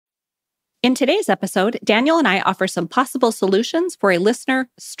In today's episode, Daniel and I offer some possible solutions for a listener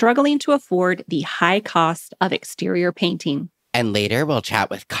struggling to afford the high cost of exterior painting. And later, we'll chat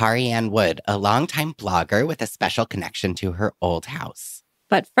with KariAnne Wood, a longtime blogger with a special connection to her old house.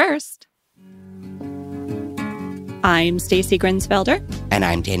 But first, I'm Stacy Grinsfelder. And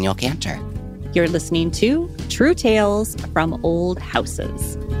I'm Daniel Cantor. You're listening to True Tales from Old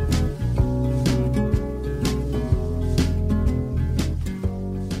Houses.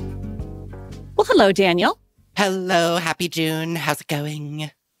 Well, hello, Daniel. Hello, happy June. How's it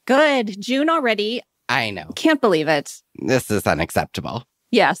going? Good. June already. I know. Can't believe it. This is unacceptable.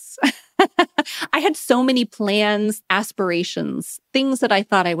 Yes. I had so many plans, aspirations, things that I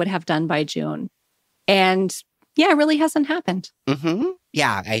thought I would have done by June. And yeah, it really hasn't happened.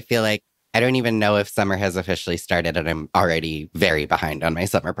 Yeah, I feel like I don't even know if summer has officially started and I'm already very behind on my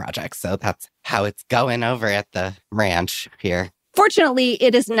summer projects. So that's how it's going over at the ranch here. Fortunately,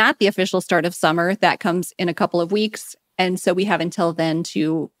 it is not the official start of summer. That comes in a couple of weeks. And so we have until then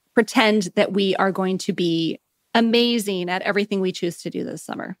to pretend that we are going to be amazing at everything we choose to do this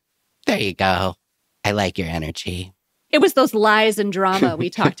summer. There you go. I like your energy. It was those lies and drama we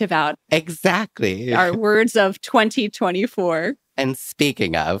talked about. Exactly. Our words of 2024. And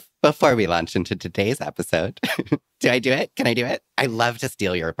speaking of, before we launch into today's episode, do I do it? Can I do it? I love to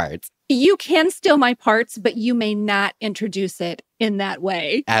steal your parts. You can steal my parts, but you may not introduce it in that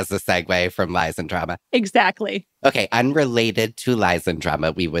way. As a segue from lies and drama. Exactly. Okay, unrelated to lies and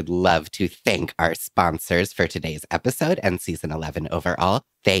drama, we would love to thank our sponsors for today's episode and season 11 overall.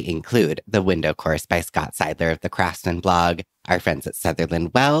 They include The Window Course by Scott Seidler of the Craftsman blog, our friends at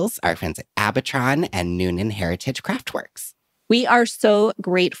Sutherland Wells, our friends at Abitron, and Noonan Heritage Craftworks. We are so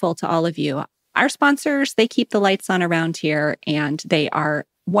grateful to all of you. Our sponsors, they keep the lights on around here, and they are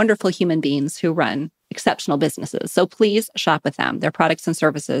wonderful human beings who run exceptional businesses. So please shop with them. Their products and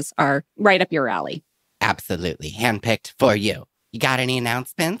services are right up your alley. Absolutely. Handpicked for you. You got any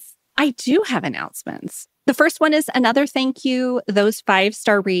announcements? I do have announcements. The first one is another thank you. Those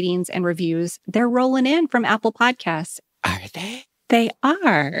 5-star ratings and reviews, they're rolling in from Apple Podcasts. Are they? They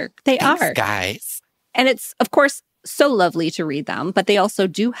are. Thanks, guys. And it's, of course, so lovely to read them, but they also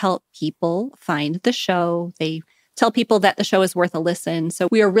do help people find the show. They tell people that the show is worth a listen. So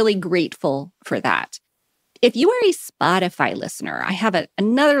we are really grateful for that. If you are a Spotify listener, I have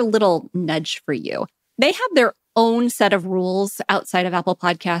another little nudge for you. They have their own set of rules outside of Apple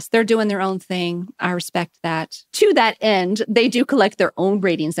Podcasts. They're doing their own thing. I respect that. To that end, they do collect their own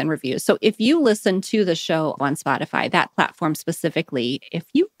ratings and reviews. So if you listen to the show on Spotify, that platform specifically, if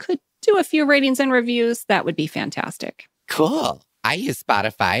you could do a few ratings and reviews, that would be fantastic. Cool. I use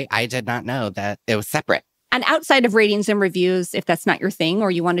Spotify. I did not know that it was separate. And outside of ratings and reviews, if that's not your thing or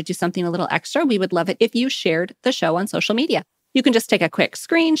you want to do something a little extra, we would love it if you shared the show on social media. You can just take a quick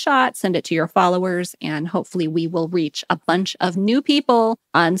screenshot, send it to your followers, and hopefully we will reach a bunch of new people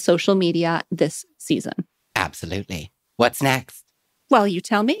on social media this season. Absolutely. What's next? Well, you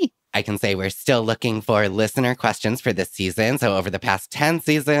tell me. I can say we're still looking for listener questions for this season. So over the past 10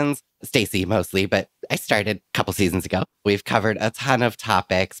 seasons, Stacy mostly, but I started a couple seasons ago. We've covered a ton of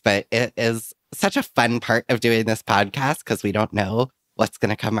topics, but it is such a fun part of doing this podcast because we don't know what's going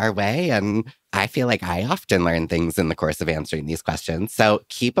to come our way. And I feel like I often learn things in the course of answering these questions. So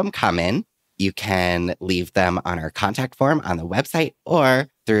keep them coming. You can leave them on our contact form on the website or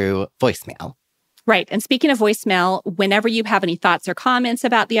through voicemail. Right. And speaking of voicemail, whenever you have any thoughts or comments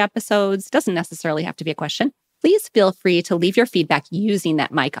about the episodes, doesn't necessarily have to be a question, please feel free to leave your feedback using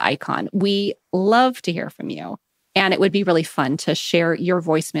that mic icon. We love to hear from you. And it would be really fun to share your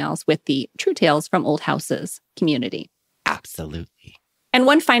voicemails with the True Tales from Old Houses community. Absolutely. And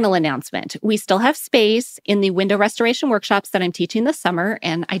one final announcement. We still have space in the window restoration workshops that I'm teaching this summer.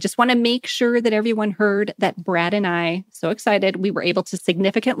 And I just want to make sure that everyone heard that Brad and I, so excited, we were able to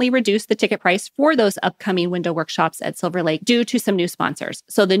significantly reduce the ticket price for those upcoming window workshops at Silver Lake due to some new sponsors.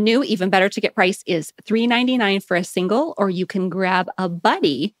 So the new, even better ticket price is $3.99 for a single, or you can grab a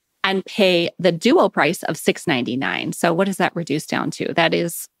buddy and pay the duo price of $6.99. So what does that reduce down to? That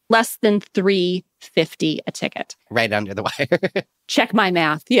is less than $3.50 a ticket. Right under the wire. Check my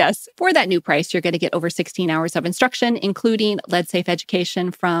math. Yes. For that new price, you're going to get over 16 hours of instruction, including lead-safe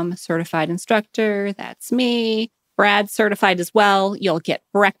education from certified instructor. That's me. Brad's certified as well. You'll get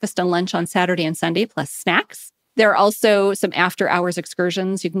breakfast and lunch on Saturday and Sunday, plus snacks. There are also some after-hours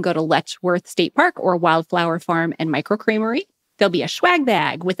excursions. You can go to Letchworth State Park or Wildflower Farm and Micro Creamery. There'll be a swag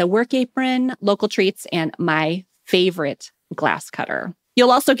bag with a work apron, local treats, and my favorite glass cutter.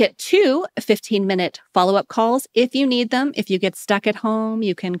 You'll also get 2 15-minute follow-up calls if you need them. If you get stuck at home,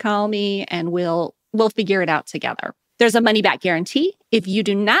 you can call me and we'll figure it out together. There's a money-back guarantee. If you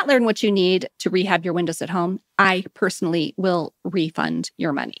do not learn what you need to rehab your windows at home, I personally will refund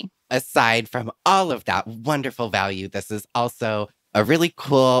your money. Aside from all of that wonderful value, this is also a really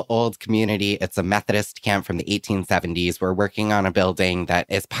cool old community. It's a Methodist camp from the 1870s. We're working on a building that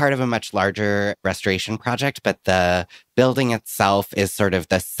is part of a much larger restoration project, but the building itself is sort of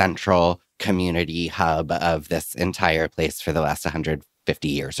the central community hub of this entire place for the last 150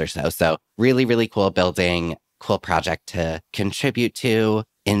 years or so. So really, really cool building, cool project to contribute to.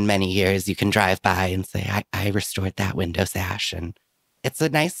 In many years, you can drive by and say, I restored that window sash. And it's a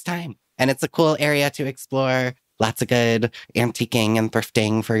nice time. And it's a cool area to explore. Lots of good antiquing and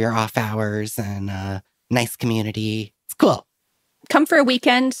thrifting for your off hours and nice community. It's cool. Come for a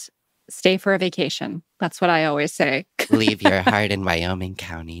weekend, stay for a vacation. That's what I always say. Leave your heart in Wyoming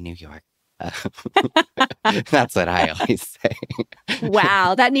County, New York. That's what I always say.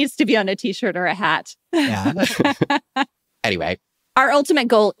 Wow, that needs to be on a t-shirt or a hat. Yeah. Anyway. Our ultimate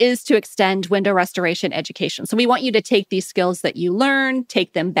goal is to extend window restoration education. So we want you to take these skills that you learn,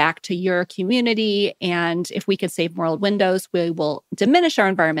 take them back to your community. And if we can save more old windows, we will diminish our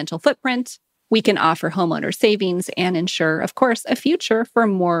environmental footprint. We can offer homeowner savings and ensure, of course, a future for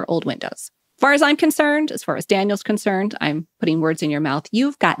more old windows. As far as I'm concerned, as far as Daniel's concerned, I'm putting words in your mouth.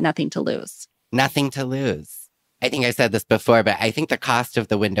 You've got nothing to lose. Nothing to lose. I think I said this before, but I think the cost of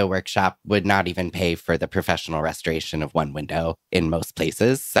the window workshop would not even pay for the professional restoration of one window in most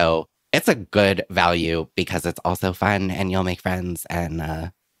places. So it's a good value because it's also fun and you'll make friends.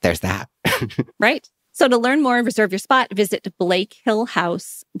 And there's that. Right. So to learn more and reserve your spot, visit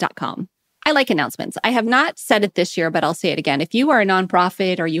blakehillhouse.com. I like announcements. I have not said it this year, but I'll say it again. If you are a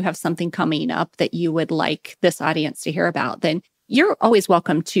nonprofit or you have something coming up that you would like this audience to hear about, then you're always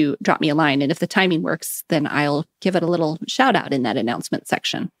welcome to drop me a line. And if the timing works, then I'll give it a little shout out in that announcement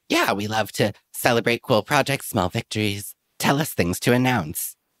section. Yeah, we love to celebrate cool projects, small victories. Tell us things to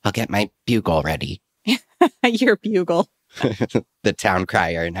announce. I'll get my bugle ready. Your bugle. The town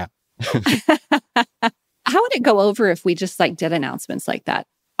crier now. How would it go over if we just did announcements like that?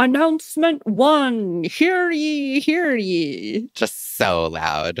 Announcement 1, hear ye, hear ye. Just so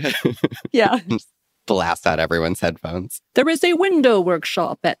loud. Yeah. Blast out everyone's headphones. There is a window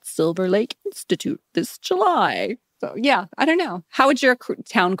workshop at Silver Lake Institute this July. So yeah, I don't know. How would your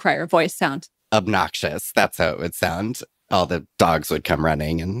town crier voice sound? Obnoxious. That's how it would sound. All the dogs would come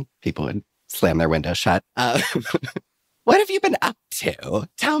running and people would slam their windows shut. What have you been up to?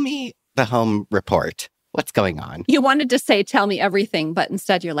 Tell me the home report. What's going on? You wanted to say, tell me everything, but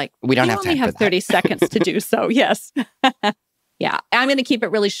instead you're like, we don't you have only time have 30 seconds to do so. Yes. Yeah, I'm going to keep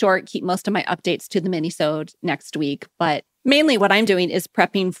it really short, keep most of my updates to the mini-sode next week. But mainly what I'm doing is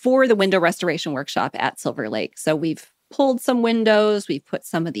prepping for the window restoration workshop at Silver Lake. So we've pulled some windows, we've put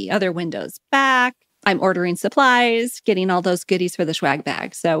some of the other windows back. I'm ordering supplies, getting all those goodies for the swag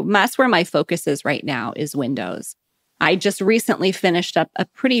bag. So that's where my focus is right now, is windows. I just recently finished up a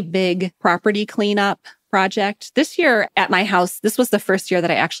pretty big property cleanup project. This year at my house, this was the first year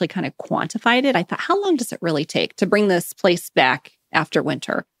that I actually kind of quantified it. I thought, how long does it really take to bring this place back after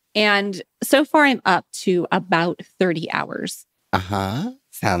winter? And so far, I'm up to about 30 hours.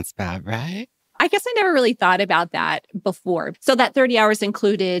 Sounds about right. I guess I never really thought about that before. So that 30 hours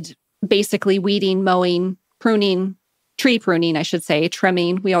included basically weeding, mowing, pruning, tree pruning, I should say,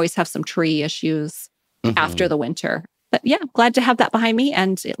 trimming. We always have some tree issues after the winter. But yeah, glad to have that behind me.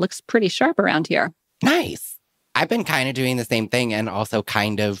 And it looks pretty sharp around here. Nice. I've been kind of doing the same thing and also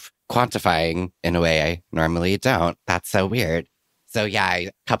kind of quantifying in a way I normally don't. That's so weird. So yeah, a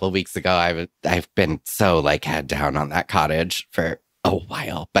couple of weeks ago, I've been so head down on that cottage for a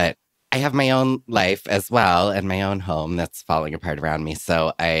while, but I have my own life as well and my own home that's falling apart around me.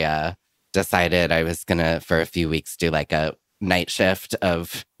 So I decided I was going to, for a few weeks, do a night shift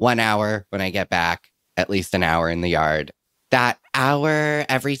of 1 hour when I get back, at least an hour in the yard. That hour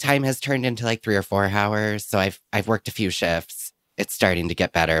every time has turned into 3 or 4 hours. So I've worked a few shifts. It's starting to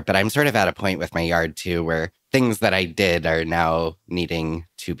get better, but I'm sort of at a point with my yard too, where things that I did are now needing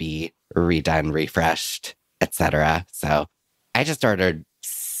to be redone, refreshed, etc. So I just ordered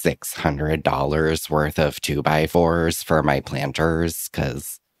 $600 worth of 2x4s for my planters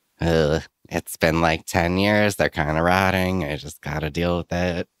because it's been 10 years. They're kind of rotting. I just got to deal with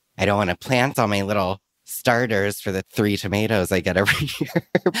it. I don't want to plant all my little starters for the 3 tomatoes I get every year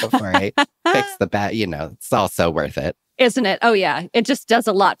before I fix the bat. It's also worth it. Isn't it? Oh, yeah. It just does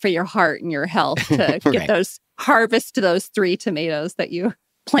a lot for your heart and your health to get harvest those 3 tomatoes that you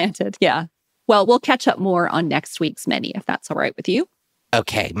planted. Yeah. Well, we'll catch up more on next week's menu, if that's all right with you.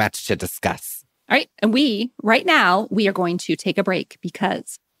 Okay. Much to discuss. All right. And right now, we are going to take a break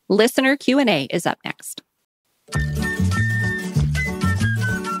because listener Q&A is up next.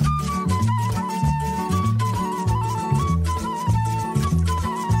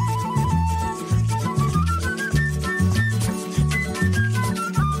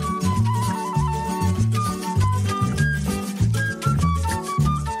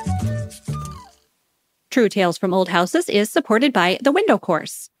 True Tales from Old Houses is supported by The Window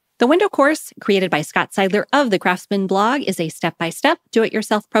Course. The Window Course, created by Scott Seidler of the Craftsman blog, is a step-by-step,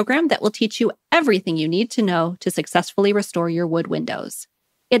 do-it-yourself program that will teach you everything you need to know to successfully restore your wood windows.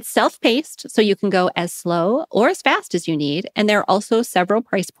 It's self-paced, so you can go as slow or as fast as you need, and there are also several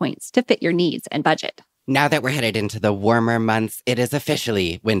price points to fit your needs and budget. Now that we're headed into the warmer months, it is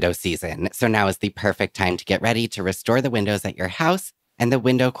officially window season. So now is the perfect time to get ready to restore the windows at your house. And the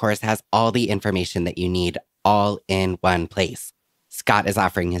Window Course has all the information that you need all in one place. Scott is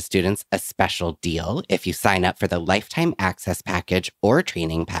offering his students a special deal. If you sign up for the Lifetime Access Package or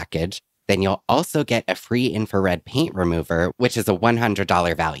Training Package, then you'll also get a free infrared paint remover, which is a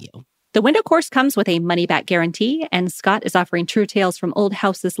 $100 value. The Window Course comes with a money-back guarantee, and Scott is offering True Tales from Old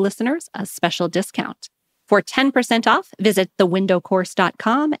Houses listeners a special discount. For 10% off, visit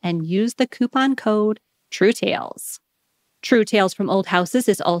thewindowcourse.com and use the coupon code TrueTales. True Tales from Old Houses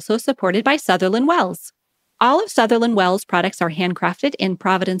is also supported by Sutherland Wells. All of Sutherland Wells products are handcrafted in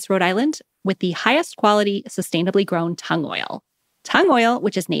Providence, Rhode Island, with the highest quality, sustainably grown tung oil. Tung oil,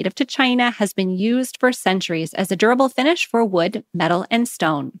 which is native to China, has been used for centuries as a durable finish for wood, metal, and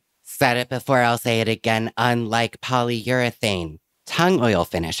stone. Said it before, I'll say it again. Unlike polyurethane, tung oil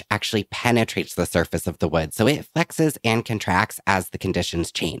finish actually penetrates the surface of the wood, so it flexes and contracts as the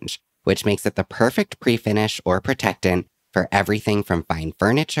conditions change, which makes it the perfect pre-finish or protectant for everything from fine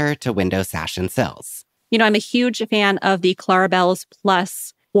furniture to window sash and sills. You know, I'm a huge fan of the Clarabelle's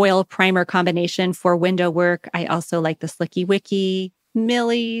Plus oil primer combination for window work. I also like the Slicky Wicky,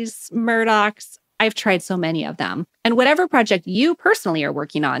 Millie's, Murdoch's. I've tried so many of them. And whatever project you personally are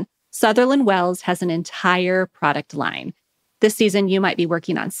working on, Sutherland Wells has an entire product line. This season, you might be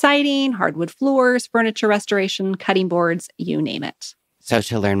working on siding, hardwood floors, furniture restoration, cutting boards, you name it. So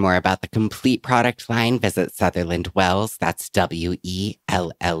to learn more about the complete product line, visit Sutherland Wells, that's WELLES,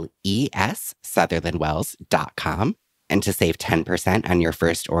 SutherlandWells.com. And to save 10% on your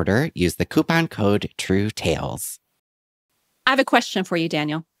first order, use the coupon code TrueTales. I have a question for you,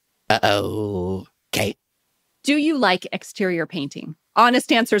 Daniel. Uh-oh. Okay. Do you like exterior painting?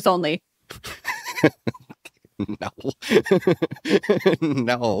 Honest answers only. No.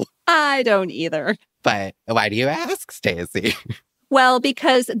 No. I don't either. But why do you ask, Stacy? Well,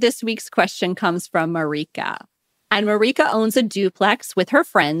 because this week's question comes from Marika. And Marika owns a duplex with her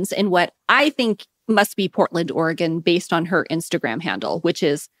friends in what I think must be Portland, Oregon, based on her Instagram handle, which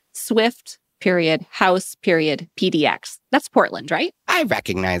is Swift.house.PDX. That's Portland, right? I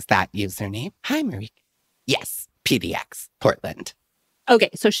recognize that username. Hi, Marika. Yes, PDX, Portland.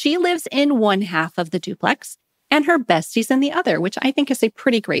 Okay, so she lives in one half of the duplex and her bestie's in the other, which I think is a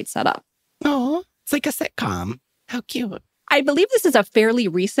pretty great setup. Oh, it's like a sitcom. How cute. I believe this is a fairly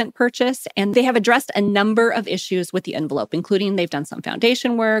recent purchase, and they have addressed a number of issues with the envelope, including they've done some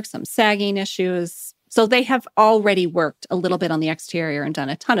foundation work, some sagging issues. So they have already worked a little bit on the exterior and done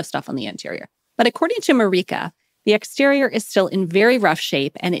a ton of stuff on the interior. But according to Marika, the exterior is still in very rough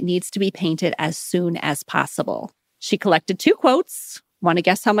shape, and it needs to be painted as soon as possible. She collected 2 quotes. Want to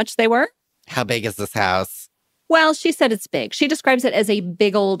guess how much they were? How big is this house? Well, she said it's big. She describes it as a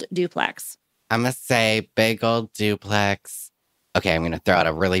big old duplex. I'm going to say big old duplex. Okay, I'm going to throw out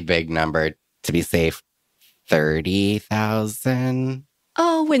a really big number to be safe. 30,000.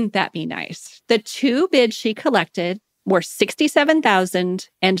 Oh, wouldn't that be nice? The 2 bids she collected were $67,000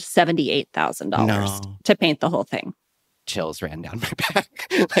 and $78,000 to paint the whole thing. Chills ran down my back.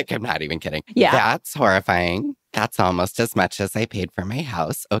 Like, I'm not even kidding. Yeah. That's horrifying. That's almost as much as I paid for my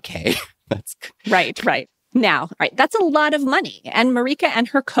house. Okay. That's Right. Now, right, that's a lot of money. And Marika and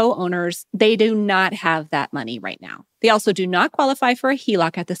her co-owners, they do not have that money right now. They also do not qualify for a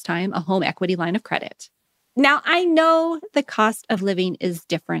HELOC at this time, a home equity line of credit. Now, I know the cost of living is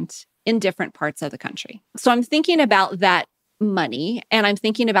different in different parts of the country. So I'm thinking about that money, and I'm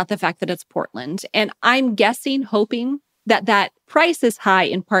thinking about the fact that it's Portland. And I'm guessing, hoping that that price is high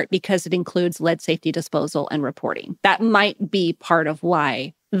in part because it includes lead safety disposal and reporting. That might be part of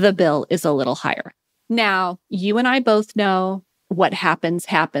why the bill is a little higher. Now, you and I both know what happens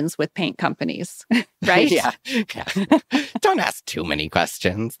with paint companies, right? Yeah. Don't ask too many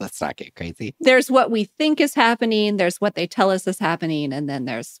questions. Let's not get crazy. There's what we think is happening, there's what they tell us is happening, and then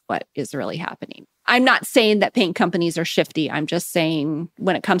there's what is really happening. I'm not saying that paint companies are shifty. I'm just saying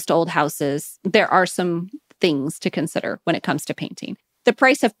when it comes to old houses, there are some things to consider when it comes to painting. The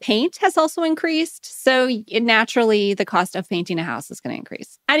price of paint has also increased, so naturally the cost of painting a house is going to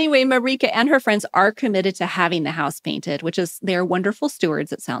increase. Anyway, Marika and her friends are committed to having the house painted, which is they're wonderful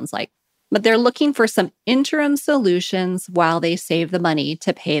stewards, it sounds like. But they're looking for some interim solutions while they save the money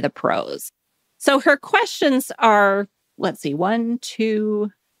to pay the pros. So her questions are, let's see, 1,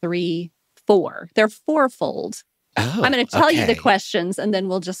 2, 3, 4. They're fourfold. Oh, I'm going to tell you the okay. questions and then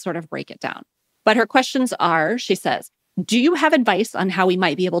we'll just sort of break it down. But her questions are, she says, do you have advice on how we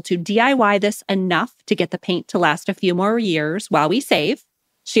might be able to DIY this enough to get the paint to last a few more years while we save?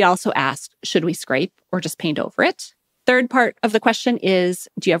 She also asked, should we scrape or just paint over it? Third part of the question is,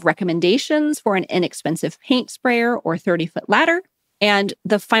 do you have recommendations for an inexpensive paint sprayer or 30-foot ladder? And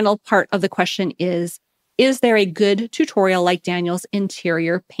the final part of the question is there a good tutorial like Daniel's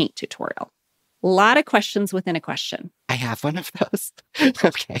interior paint tutorial? A lot of questions within a question. I have one of those.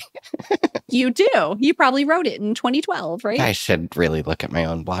 Okay. You do. You probably wrote it in 2012, right? I should really look at my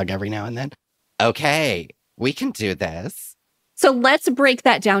own blog every now and then. Okay, we can do this. So let's break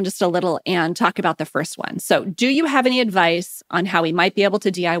that down just a little and talk about the first one. So do you have any advice on how we might be able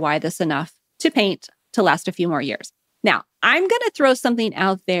to DIY this enough to paint to last a few more years? Now, I'm going to throw something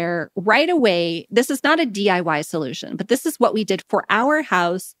out there right away. This is not a DIY solution, but this is what we did for our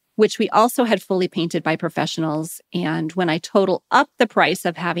house, which we also had fully painted by professionals. And when I total up the price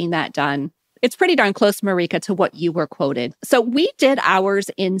of having that done, it's pretty darn close, Marika, to what you were quoted. So we did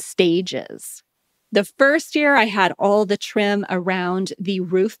ours in stages. The first year, I had all the trim around the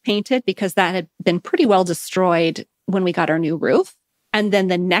roof painted because that had been pretty well destroyed when we got our new roof. And then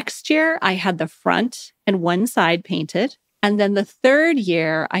the next year, I had the front and one side painted. And then the third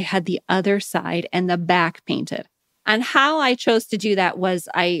year, I had the other side and the back painted. And how I chose to do that was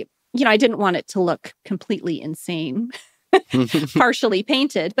I didn't want it to look completely insane, partially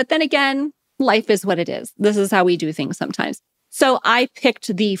painted. But then again, life is what it is. This is how we do things sometimes. So I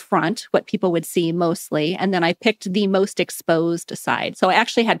picked the front, what people would see mostly, and then I picked the most exposed side. So I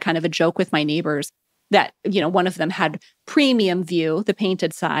actually had kind of a joke with my neighbors that, one of them had premium view, the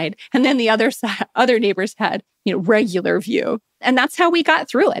painted side, and then the other neighbors had, regular view. And that's how we got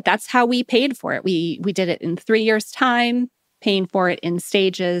through it. That's how we paid for it. We did it in 3 years' time, paying for it in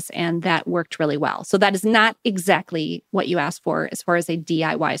stages, and that worked really well. So that is not exactly what you asked for as far as a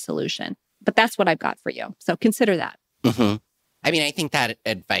DIY solution, but that's what I've got for you. So consider that. Mm-hmm. I mean, I think that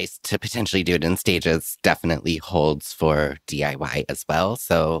advice to potentially do it in stages definitely holds for DIY as well.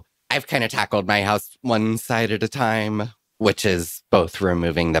 So I've kind of tackled my house one side at a time, which is both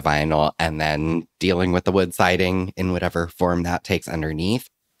removing the vinyl and then dealing with the wood siding in whatever form that takes underneath.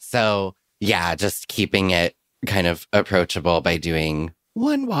 So yeah, just keeping it kind of approachable by doing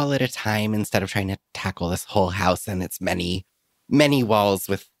one wall at a time instead of trying to tackle this whole house and its many, many walls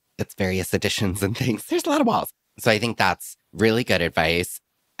with its various additions and things. There's a lot of walls. So I think that's really good advice.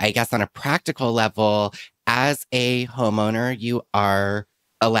 I guess on a practical level, as a homeowner, you are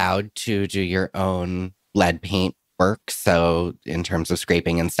allowed to do your own lead paint work. So in terms of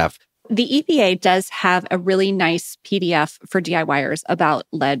scraping and stuff. The EPA does have a really nice PDF for DIYers about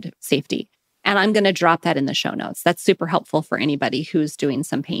lead safety. And I'm going to drop that in the show notes. That's super helpful for anybody who's doing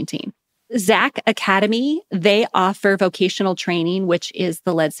some painting. Zach Academy, they offer vocational training, which is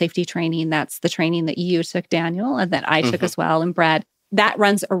the lead safety training. That's the training that you took, Daniel, and that I took as well, and Brad. That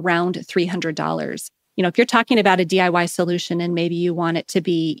runs around $300. If you're talking about a DIY solution and maybe you want it to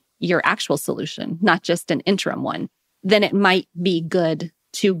be your actual solution, not just an interim one, then it might be good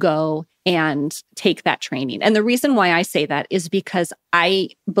to go and take that training. And the reason why I say that is because I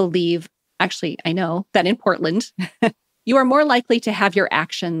believe, actually, I know that in Portland, you are more likely to have your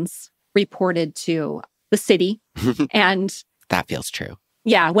actions reported to the city. And that feels true.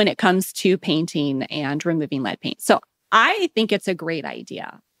 Yeah, when it comes to painting and removing lead paint. So I think it's a great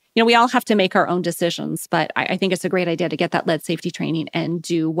idea. We all have to make our own decisions, but I think it's a great idea to get that lead safety training and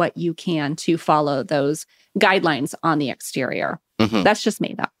do what you can to follow those guidelines on the exterior. Mm-hmm. That's just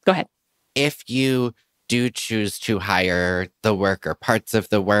me, though. Go ahead. If you do choose to hire the work or parts of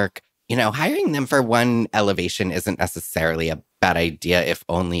the work, hiring them for one elevation isn't necessarily a bad idea, if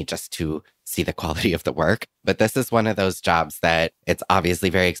only just to see the quality of the work. But this is one of those jobs that it's obviously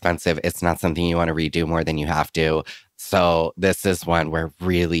very expensive. It's not something you want to redo more than you have to. So this is one where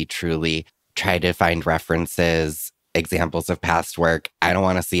really, truly try to find references, examples of past work. I don't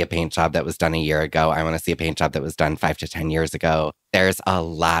want to see a paint job that was done a year ago. I want to see a paint job that was done 5 to 10 years ago. There's a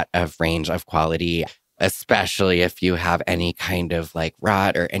lot of range of quality, especially if you have any kind of like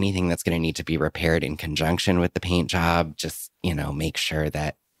rot or anything that's going to need to be repaired in conjunction with the paint job. Just, make sure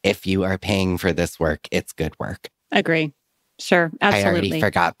that if you are paying for this work, it's good work. Agree. Sure. Absolutely. I already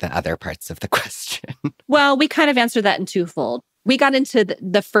forgot the other parts of the question. Well, we kind of answered that in twofold. We got into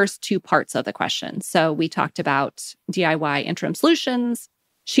the first two parts of the question. So we talked about DIY interim solutions.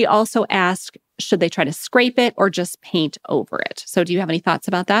 She also asked, should they try to scrape it or just paint over it? So do you have any thoughts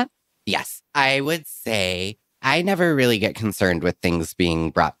about that? Yes, I would say I never really get concerned with things being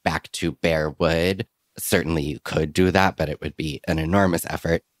brought back to bare wood. Certainly you could do that, but it would be an enormous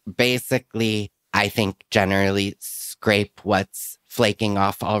effort. Basically, I think generally scrape what's flaking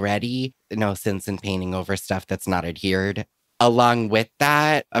off already. No sense in painting over stuff that's not adhered. Along with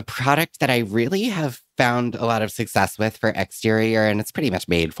that, a product that I really have found a lot of success with for exterior, and it's pretty much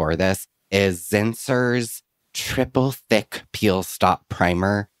made for this, is Zinsser's Triple Thick Peel Stop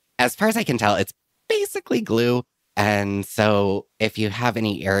Primer. As far as I can tell, it's basically glue. And so if you have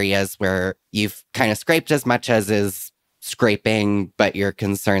any areas where you've kind of scraped as much as is scraping, but you're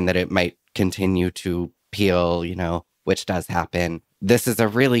concerned that it might continue to peel, which does happen, this is a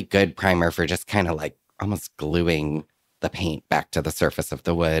really good primer for just kind of like almost gluing the paint back to the surface of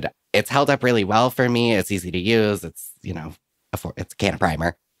the wood. It's held up really well for me. It's easy to use. It's, it's a can of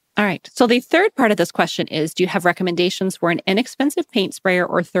primer. All right. So the third part of this question is, do you have recommendations for an inexpensive paint sprayer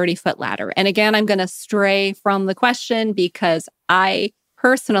or 30-foot ladder? And again, I'm going to stray from the question because I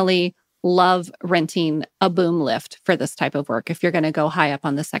personally love renting a boom lift for this type of work if you're going to go high up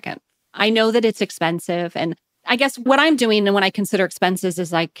on the second. I know that it's expensive, and I guess what I'm doing and when I consider expenses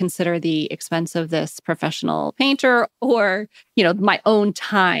is I consider the expense of this professional painter or, my own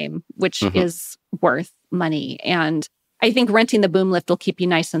time, which is worth money. And I think renting the boom lift will keep you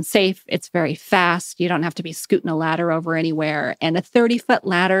nice and safe. It's very fast. You don't have to be scooting a ladder over anywhere. And a 30-foot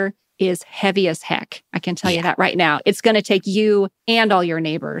ladder is heavy as heck. I can tell you that right now. It's going to take you and all your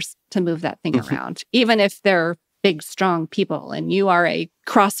neighbors to move that thing around, even if they're big, strong people and you are a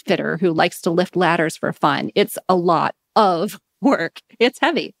CrossFitter who likes to lift ladders for fun. It's a lot of work. It's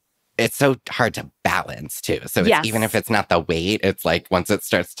heavy. It's so hard to balance too. So even if it's not the weight, it's like once it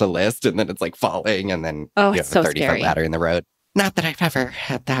starts to list and then it's like falling and then you have a 30-foot ladder in the road. Not that I've ever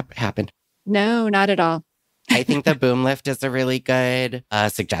had that happen. No, not at all. I think the boom lift is a really good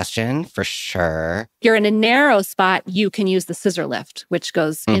suggestion for sure. If you're in a narrow spot, you can use the scissor lift, which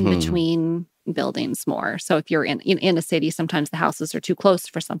goes in between buildings more. So if you're in a city, sometimes the houses are too close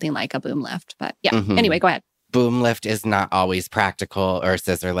for something like a boom lift. But anyway, go ahead. Boom lift is not always practical, or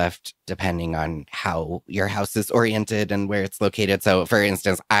scissor lift, depending on how your house is oriented and where it's located. So for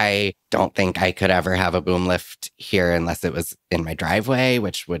instance, I don't think I could ever have a boom lift here unless it was in my driveway,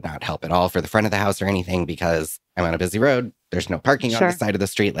 which would not help at all for the front of the house or anything because I'm on a busy road. There's no parking on the side of the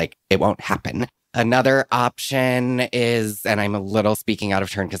street. Like, it won't happen. Another option is, and I'm a little speaking out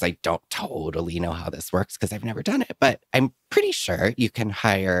of turn because I don't totally know how this works because I've never done it, but I'm pretty sure you can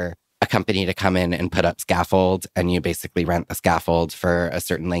hire a company to come in and put up scaffold, and you basically rent the scaffold for a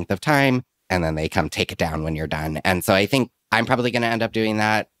certain length of time, and then they come take it down when you're done. And so I think I'm probably going to end up doing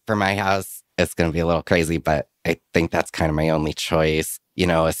that for my house. It's going to be a little crazy, but I think that's kind of my only choice,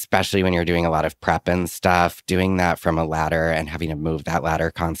 especially when you're doing a lot of prep and stuff. Doing that from a ladder and having to move that ladder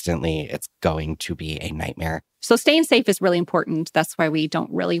constantly, it's going to be a nightmare. So staying safe is really important. That's why we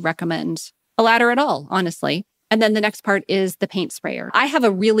don't really recommend a ladder at all, honestly. And then the next part is the paint sprayer. I have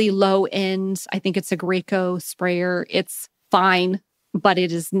a really low end, I think it's a Graco sprayer. It's fine, but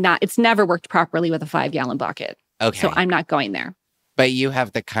it's never worked properly with a 5-gallon bucket. Okay. So I'm not going there. But you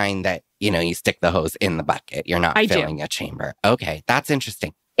have the kind that, you stick the hose in the bucket. You're not filling a chamber. Okay, that's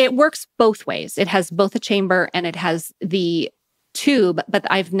interesting. It works both ways. It has both a chamber and it has the tube, but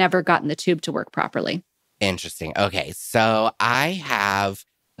I've never gotten the tube to work properly. Interesting. Okay, so I have,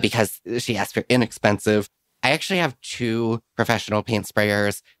 because she asked for inexpensive, I actually have 2 professional paint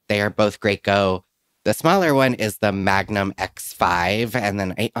sprayers. They are both Graco. The smaller one is the Magnum X5, and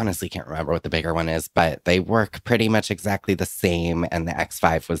then I honestly can't remember what the bigger one is, but they work pretty much exactly the same, and the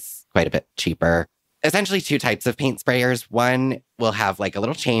X5 was quite a bit cheaper. Essentially 2 types of paint sprayers. One will have like a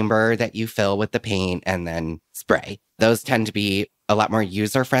little chamber that you fill with the paint and then spray. Those tend to be a lot more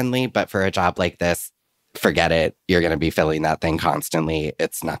user-friendly, but for a job like this, forget it. You're going to be filling that thing constantly.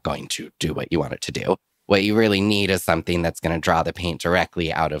 It's not going to do what you want it to do. What you really need is something that's going to draw the paint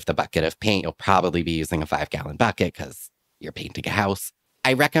directly out of the bucket of paint. You'll probably be using a 5-gallon bucket because you're painting a house.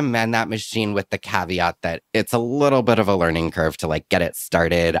 I recommend that machine with the caveat that it's a little bit of a learning curve to like get it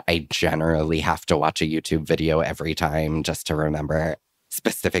started. I generally have to watch a YouTube video every time just to remember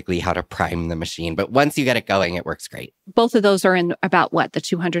specifically how to prime the machine. But once you get it going, it works great. Both of those are in about what, the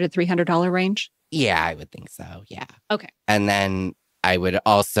 $200 to $300 range? Yeah, I would think so. Yeah. Okay. And then I would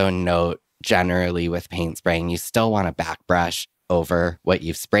also note, generally with paint spraying, you still want to back brush over what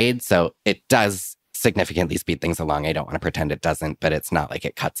you've sprayed. So it does significantly speed things along. I don't want to pretend it doesn't, but it's not like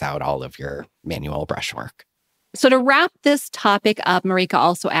it cuts out all of your manual brush work. So to wrap this topic up, Marika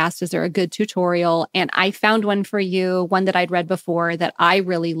also asked, is there a good tutorial? And I found one for you, one that I'd read before that I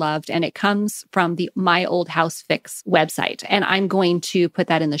really loved. And it comes from the My Old House Fix website. And I'm going to put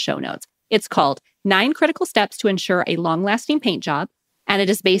that in the show notes. It's called 9 Critical Steps to Ensure a Long-Lasting Paint Job. And it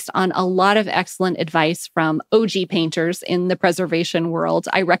is based on a lot of excellent advice from OG painters in the preservation world.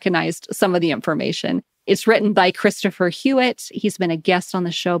 I recognized some of the information. It's written by Christopher Hewitt. He's been a guest on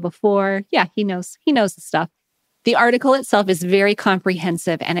the show before. Yeah, he knows the stuff. The article itself is very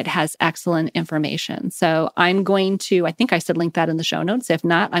comprehensive and it has excellent information. So I'm going to, I think I said link that in the show notes. If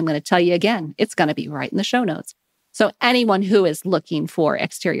not, I'm going to tell you again, it's going to be right in the show notes. So anyone who is looking for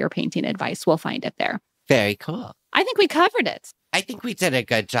exterior painting advice will find it there. Very cool. I think we covered it. I think we did a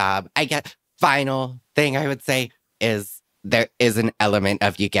good job. I guess final thing I would say is there is an element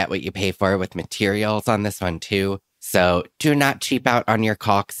of you get what you pay for with materials on this one too. So do not cheap out on your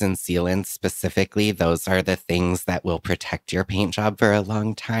caulks and sealants specifically. Those are the things that will protect your paint job for a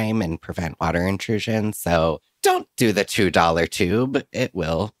long time and prevent water intrusion. So don't do the $2 tube. It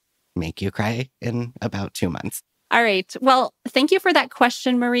will make you cry in about 2 months. All right. Well, thank you for that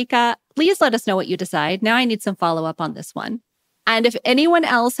question, Marika. Please let us know what you decide. Now I need some follow-up on this one. And if anyone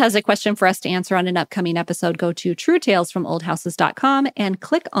else has a question for us to answer on an upcoming episode, go to truetalesfromoldhouses.com and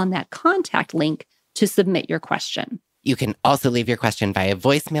click on that contact link to submit your question. You can also leave your question via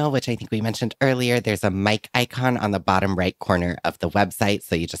voicemail, which I think we mentioned earlier. There's a mic icon on the bottom right corner of the website.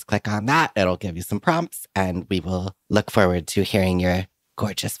 So you just click on that. It'll give you some prompts and we will look forward to hearing your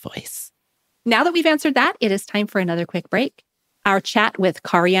gorgeous voice. Now that we've answered that, it is time for another quick break. Our chat with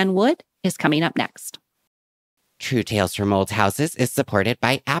KariAnne Wood is coming up next. True Tales from Old Houses is supported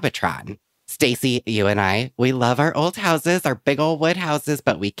by Abitron. Stacy, you and I, we love our old houses, our big old wood houses,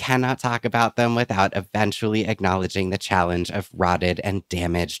 but we cannot talk about them without eventually acknowledging the challenge of rotted and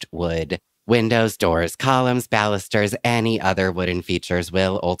damaged wood. Windows, doors, columns, balusters, any other wooden features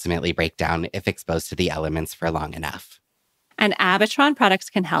will ultimately break down if exposed to the elements for long enough. And Abitron products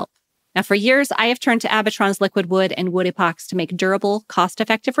can help. Now, for years, I have turned to Abitron's liquid wood and wood epox to make durable,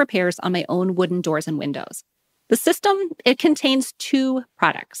 cost-effective repairs on my own wooden doors and windows. The system, it contains 2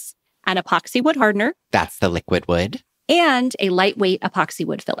 products. An epoxy wood hardener. That's the liquid wood. And a lightweight epoxy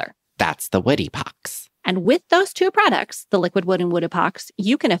wood filler. That's the wood epox. And with those 2 products, the liquid wood and wood epox,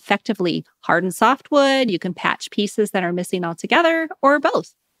 you can effectively harden softwood, you can patch pieces that are missing altogether, or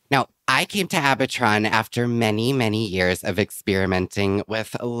both. Now, I came to Abitron after many, many years of experimenting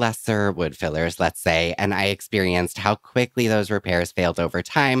with lesser wood fillers, let's say, and I experienced how quickly those repairs failed over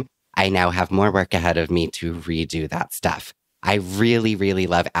time. I now have more work ahead of me to redo that stuff. I really, really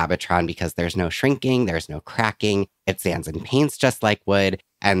love Abitron because there's no shrinking, there's no cracking, it sands and paints just like wood,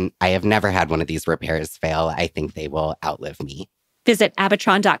 and I have never had one of these repairs fail. I think they will outlive me. Visit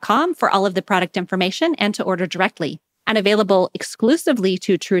Abitron.com for all of the product information and to order directly. And available exclusively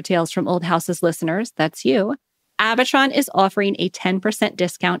to True Tales from Old Houses listeners, that's you, Abitron is offering a 10%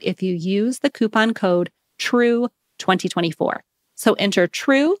 discount if you use the coupon code TRUE2024. So enter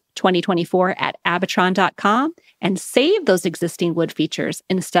TRUE2024 at Abitron.com and save those existing wood features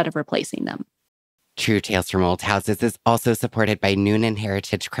instead of replacing them. True Tales from Old Houses is also supported by Noonan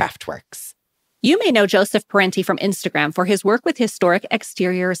Heritage Craftworks. You may know Joseph Parenti from Instagram for his work with historic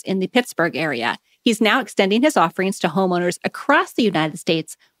exteriors in the Pittsburgh area. He's now extending his offerings to homeowners across the United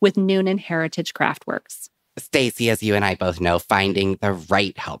States with Noonan Heritage Craftworks. Stacy, as you and I both know, finding the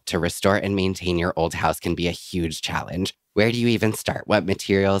right help to restore and maintain your old house can be a huge challenge. Where do you even start? What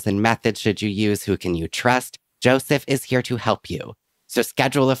materials and methods should you use? Who can you trust? Joseph is here to help you. So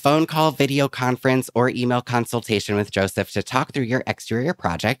schedule a phone call, video conference, or email consultation with Joseph to talk through your exterior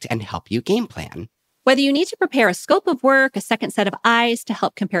project and help you game plan. Whether you need to prepare a scope of work, a second set of eyes to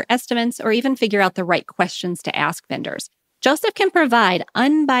help compare estimates, or even figure out the right questions to ask vendors, Joseph can provide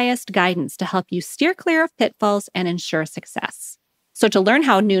unbiased guidance to help you steer clear of pitfalls and ensure success. So to learn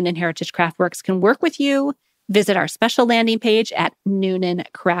how Noonan Heritage Craftworks can work with you, visit our special landing page at Noonan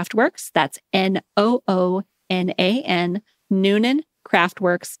Craftworks. That's Noonan,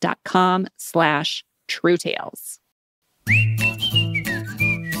 NoonanCraftworks.com/truetales.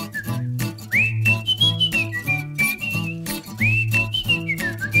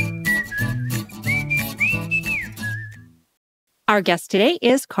 Our guest today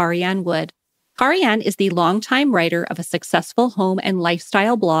is KariAnne Wood. KariAnne is the longtime writer of a successful home and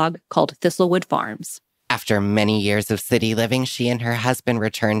lifestyle blog called Thistlewood Farms. After many years of city living, she and her husband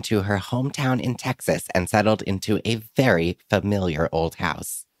returned to her hometown in Texas and settled into a very familiar old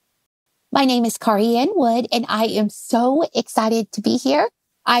house. My name is KariAnne Wood, and I am so excited to be here.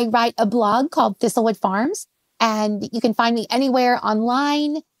 I write a blog called Thistlewood Farms, and you can find me anywhere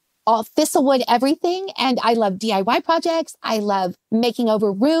online, all Thistlewood everything. And I love DIY projects. I love making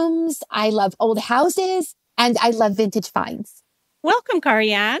over rooms. I love old houses, and I love vintage finds. Welcome,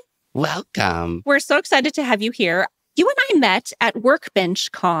 KariAnne. Welcome. We're so excited to have you here. You and I met at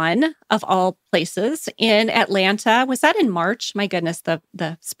Workbench Con, of all places, in Atlanta. Was that in March? My goodness, the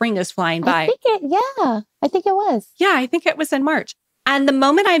spring is flying by. I think it was. Yeah, I think it was in March. And the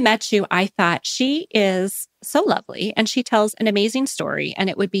moment I met you, I thought she is so lovely and she tells an amazing story. And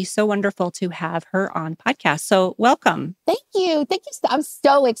it would be so wonderful to have her on podcast. So welcome. Thank you. Thank you. I'm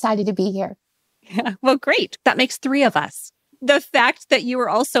so excited to be here. Yeah, well, great. That makes 3 of us. The fact that you were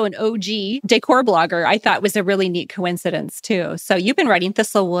also an OG decor blogger, I thought was a really neat coincidence too. So you've been writing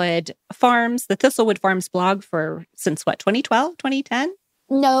Thistlewood Farms, the Thistlewood Farms blog since what, 2012, 2010?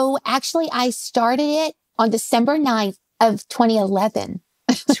 No, actually, I started it on December 9th of 2011.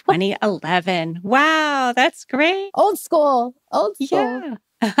 2011. Wow, that's great. Old school. Yeah.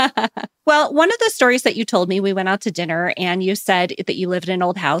 Well, one of the stories that you told me, we went out to dinner and you said that you lived in an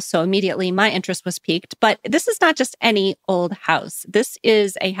old house. So immediately my interest was piqued. But this is not just any old house. This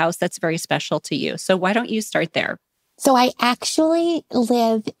is a house that's very special to you. So why don't you start there? So I actually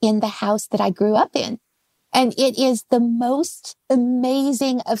live in the house that I grew up in. And it is the most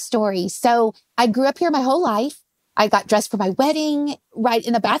amazing of stories. So I grew up here my whole life. I got dressed for my wedding right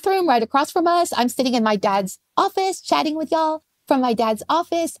in the bathroom, right across from us. I'm sitting in my dad's office chatting with y'all from my dad's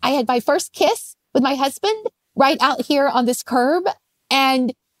office. I had my first kiss with my husband right out here on this curb,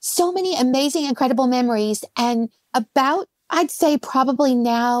 and so many amazing, incredible memories. And I'd say probably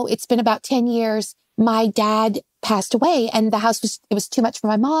now it's been about 10 years, my dad passed away and the house was too much for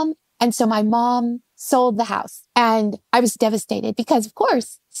my mom. And so my mom sold the house and I was devastated because, of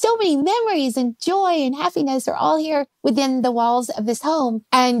course, so many memories and joy and happiness are all here within the walls of this home.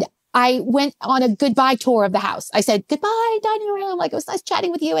 And I went on a goodbye tour of the house. I said, goodbye, dining room. Like, it was nice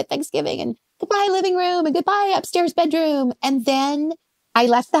chatting with you at Thanksgiving, and goodbye, living room, and goodbye, upstairs bedroom. And then I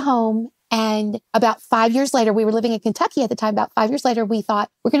left the home. And about 5 years later, we were living in Kentucky at the time. About 5 years later, we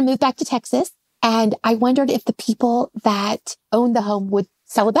thought we're going to move back to Texas. And I wondered if the people that owned the home would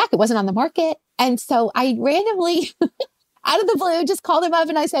sell it back. It wasn't on the market. And so I randomly, out of the blue, just called him up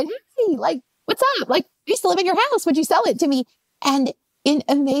and I said, hey, like, what's up? Like, I used to live in your house. Would you sell it to me? And in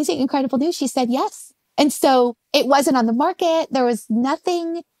amazing, incredible news, she said yes. And so it wasn't on the market. There was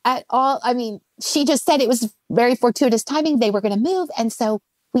nothing at all. I mean, she just said it was very fortuitous timing. They were going to move. And so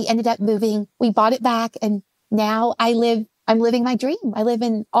we ended up moving. We bought it back. And now I'm living my dream. I live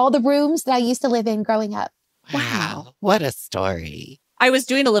in all the rooms that I used to live in growing up. Wow. What a story. I was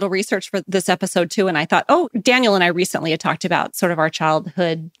doing a little research for this episode too. And I thought, Daniel and I recently had talked about sort of our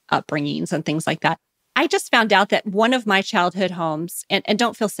childhood upbringings and things like that. I just found out that one of my childhood homes, and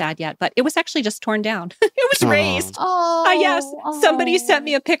don't feel sad yet, but it was actually just torn down. It was razed. Yes. Somebody sent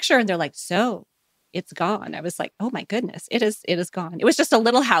me a picture and they're like, so it's gone. I was like, oh my goodness, it is gone. It was just a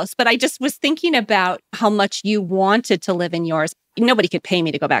little house, but I just was thinking about how much you wanted to live in yours. Nobody could pay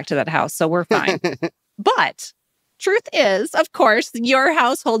me to go back to that house, so we're fine. But truth is, of course, your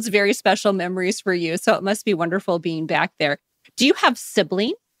house holds very special memories for you. So it must be wonderful being back there. Do you have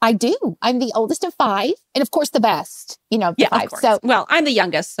siblings? I do. I'm the oldest of 5. And of course, the best, yeah, 5. Of course. So, well, I'm the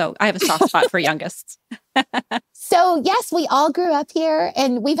youngest, so I have a soft spot for youngest. So yes, we all grew up here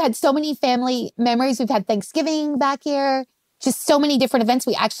and we've had so many family memories. We've had Thanksgiving back here, just so many different events.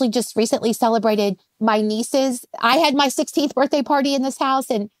 We actually just recently celebrated my nieces. I had my 16th birthday party in this house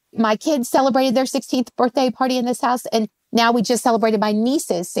and my kids celebrated their 16th birthday party in this house. And now we just celebrated my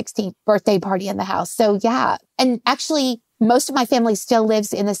niece's 16th birthday party in the house. So yeah. And actually, most of my family still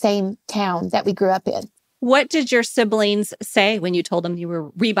lives in the same town that we grew up in. What did your siblings say when you told them you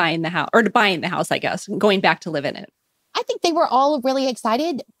were rebuying the house, or buying the house, I guess, going back to live in it? I think they were all really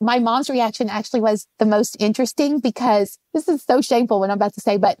excited. My mom's reaction actually was the most interesting because this is so shameful what I'm about to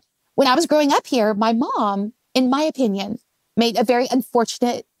say. But when I was growing up here, my mom, in my opinion, made a very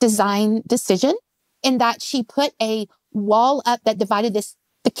unfortunate design decision in that she put a wall up that divided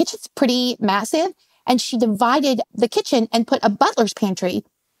the kitchen's pretty massive. And she divided the kitchen and put a butler's pantry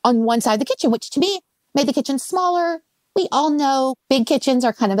on one side of the kitchen, which to me made the kitchen smaller. We all know big kitchens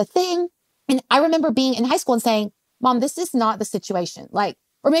are kind of a thing. And I remember being in high school and saying, Mom, this is not the situation.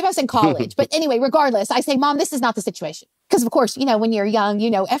 Or maybe I was in college. But anyway, regardless, I say, Mom, this is not the situation. Because of course, when you're young, you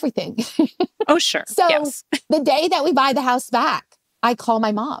know everything. Oh, sure. So yes. The day that we buy the house back, I call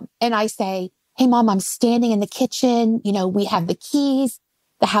my mom and I say, hey, Mom, I'm standing in the kitchen. We have the keys.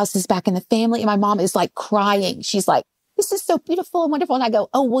 The house is back in the family. And my mom is like crying. She's like, this is so beautiful and wonderful. And I go,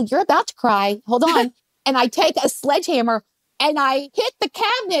 oh, well, you're about to cry. Hold on. And I take a sledgehammer and I hit the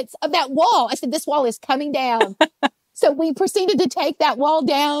cabinets of that wall. I said, this wall is coming down. So we proceeded to take that wall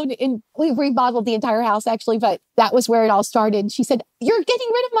down and we remodeled the entire house actually. But that was where it all started. She said, you're getting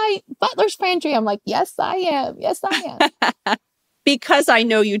rid of my butler's pantry. I'm like, yes, I am. Yes, I am. Because I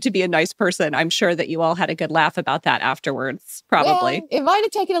know you to be a nice person, I'm sure that you all had a good laugh about that afterwards, probably. Well, it might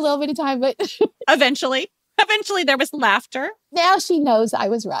have taken a little bit of time, but Eventually there was laughter. now she knows I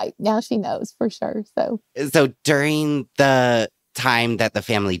was right. Now she knows for sure. So during the time that the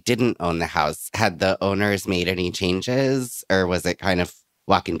family didn't own the house, had the owners made any changes, or was it kind of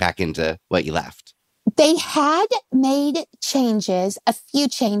walking back into what you left? They had made changes, a few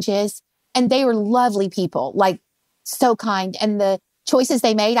changes, and they were lovely people, like so kind. And the choices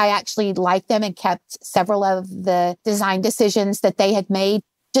they made, I actually liked them and kept several of the design decisions that they had made.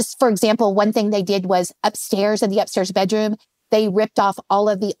 Just for example, one thing they did was upstairs in the upstairs bedroom, they ripped off all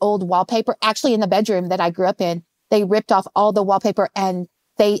of the old wallpaper. Actually, in the bedroom that I grew up in, they ripped off all the wallpaper and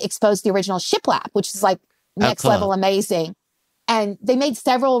they exposed the original shiplap, which is like next level amazing. And they made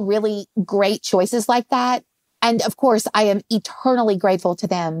several really great choices like that. And of course, I am eternally grateful to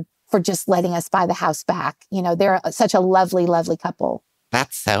them for just letting us buy the house back. You know, they're such a lovely, lovely couple.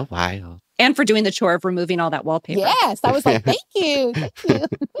 That's so wild. And for doing the chore of removing all that wallpaper. Yes, I was like, thank you. Thank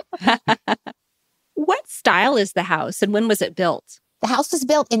you. What style is the house and when was it built? The house was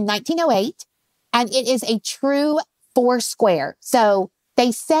built in 1908 and it is a true 4-square. So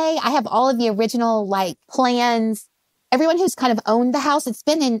they say I have all of the original like plans. Everyone who's kind of owned the house, it's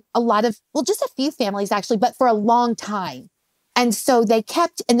been in a lot of, well, just a few families actually, but for a long time. And so they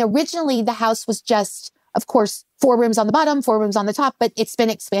kept, and originally the house was just, of course, 4 rooms on the bottom, 4 rooms on the top, but it's been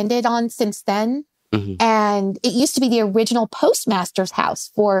expanded on since then. Mm-hmm. And it used to be the original postmaster's house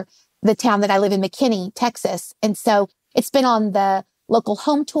for the town that I live in, McKinney, Texas. And so it's been on the local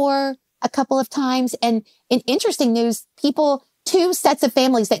home tour a couple of times. And in interesting news, 2 sets of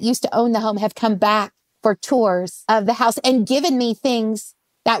families that used to own the home have come back for tours of the house and given me things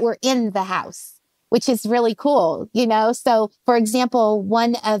that were in the house, which is really cool, you know? So for example,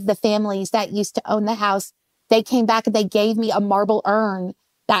 one of the families that used to own the house, they came back and they gave me a marble urn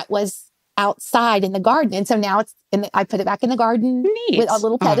that was outside in the garden. And so now it's I put it back in the garden. Neat. With a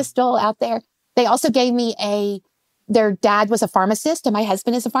little pedestal out there. They also gave me their dad was a pharmacist and my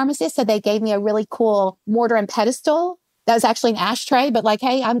husband is a pharmacist. So they gave me a really cool mortar and pedestal. That was actually an ashtray, but like,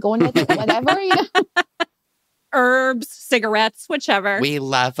 hey, I'm going with it, whatever, you know? Herbs, cigarettes, whichever. We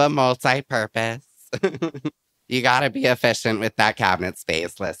love a multi-purpose. You got to be efficient with that cabinet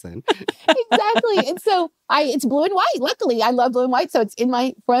space. Listen. Exactly. And so it's blue and white. Luckily, I love blue and white. So it's in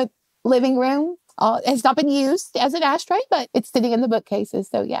my front living room. It's not been used as an ashtray, but it's sitting in the bookcases.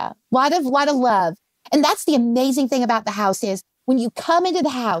 So yeah, lot of love. And that's the amazing thing about the house is when you come into the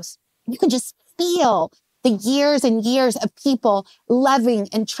house, you can just feel the years and years of people loving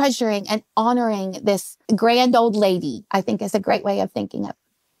and treasuring and honoring this grand old lady, I think is a great way of thinking of it.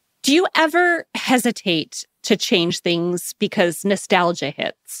 Do you ever hesitate to change things because nostalgia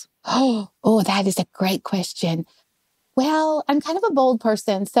hits? Oh, that is a great question. Well, I'm kind of a bold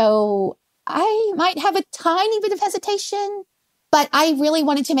person, so I might have a tiny bit of hesitation, but I really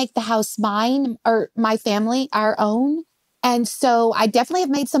wanted to make the house mine or my family, our own. And so I definitely have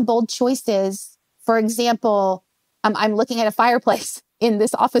made some bold choices. For example, I'm looking at a fireplace in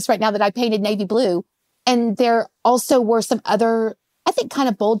this office right now that I painted navy blue. And there also were some other, I think, kind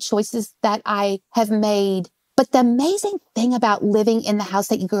of bold choices that I have made. But the amazing thing about living in the house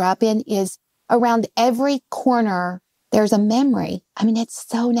that you grew up in is around every corner, there's a memory. I mean, it's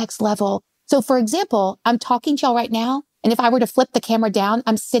so next level. So for example, I'm talking to y'all right now. And if I were to flip the camera down,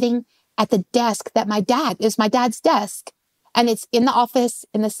 I'm sitting at the desk that my dad's desk. And it's in the office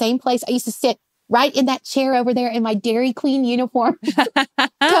in the same place. I used to sit right in that chair over there in my Dairy Queen uniform,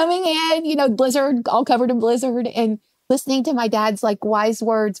 coming in, you know, blizzard, all covered in blizzard, and listening to my dad's like wise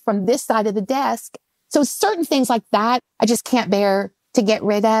words from this side of the desk. So certain things like that, I just can't bear to get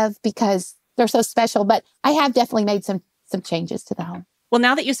rid of because they're so special. But I have definitely made some changes to the home. Well,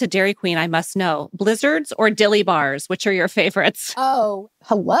 now that you said Dairy Queen, I must know, blizzards or dilly bars, which are your favorites? Oh,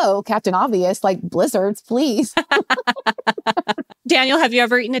 hello, Captain Obvious, like blizzards, please. Daniel, have you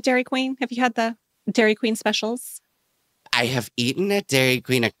ever eaten at Dairy Queen? Have you had the Dairy Queen specials? I have eaten at Dairy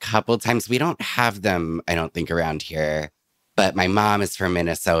Queen a couple times. We don't have them, I don't think, around here. But my mom is from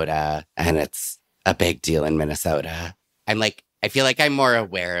Minnesota, and it's a big deal in Minnesota. I feel like I'm more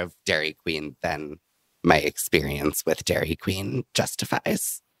aware of Dairy Queen than my experience with Dairy Queen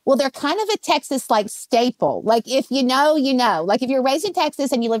justifies. Well, they're kind of a Texas like staple. Like if you know, you know. Like if you're raised in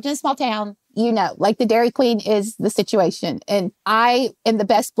Texas and you lived in a small town, you know. Like the Dairy Queen is the situation. And I am the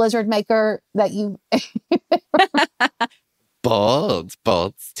best blizzard maker that you... Bold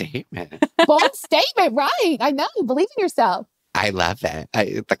statement. Bold statement, right. I know. Believe in yourself. I love it.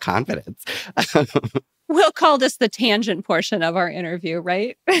 The confidence. We'll call this the tangent portion of our interview,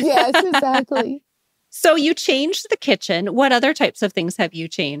 right? Yes, exactly. So you changed the kitchen. What other types of things have you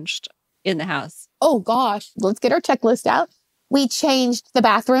changed in the house? Oh gosh, let's get our checklist out. We changed the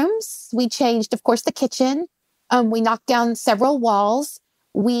bathrooms. We changed, of course, the kitchen. We knocked down several walls.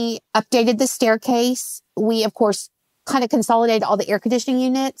 We updated the staircase. We, of course, kind of consolidated all the air conditioning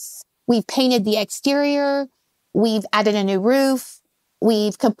units. We've painted the exterior. We've added a new roof.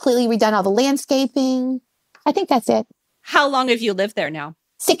 We've completely redone all the landscaping. I think that's it. How long have you lived there now?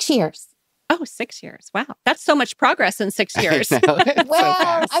 6 years. Oh, 6 years. Wow. That's so much progress in 6 years. Well,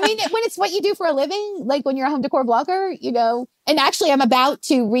 I mean, when it's what you do for a living, like when you're a home decor blogger, and actually I'm about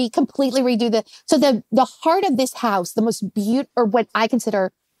to completely redo the heart of this house, the most or what I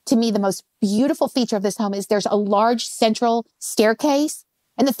consider to me the most beautiful feature of this home is there's a large central staircase.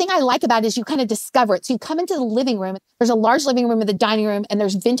 And the thing I like about it is you kind of discover it. So you come into the living room, there's a large living room with a dining room, and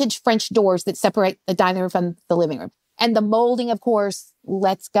there's vintage French doors that separate the dining room from the living room. And the molding, of course,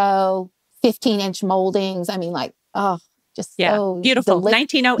 let's go 15-inch moldings. I mean, like, just so beautiful.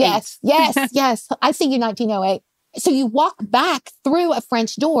 1908. Yes. I see you 1908. So you walk back through a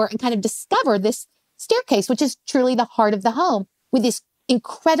French door and kind of discover this staircase, which is truly the heart of the home with this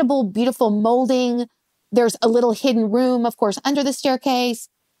incredible, beautiful molding. There's a little hidden room, of course, under the staircase,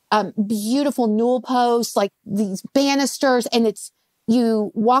 beautiful newel posts, like these banisters. And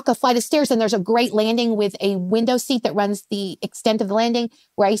you walk a flight of stairs and there's a great landing with a window seat that runs the extent of the landing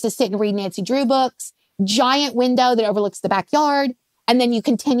where I used to sit and read Nancy Drew books, giant window that overlooks the backyard. And then you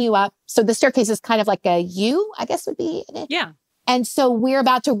continue up. So the staircase is kind of like a U, I guess would be in it. Yeah. And so we're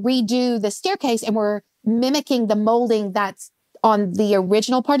about to redo the staircase and we're mimicking the molding that's on the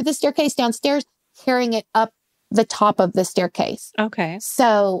original part of the staircase downstairs, carrying it up the top of the staircase. Okay.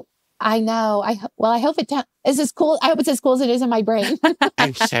 So I know. I hope is as cool. I hope it's as cool as it is in my brain.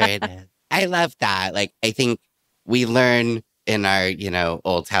 I'm sure it is. I love that. Like, I think we learn in our,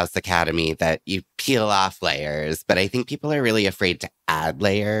 Old House Academy that you peel off layers, but I think people are really afraid to add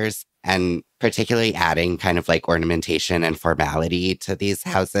layers, and particularly adding kind of like ornamentation and formality to these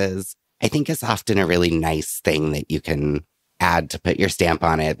houses, I think is often a really nice thing that you can add to put your stamp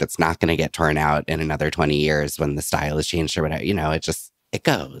on it that's not going to get torn out in another 20 years when the style has changed or whatever. It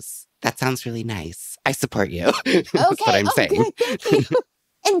goes. That sounds really nice. I support you. That's what I'm saying. Good. Thank you.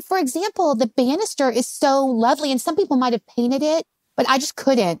 And for example, the banister is so lovely, and some people might have painted it, but I just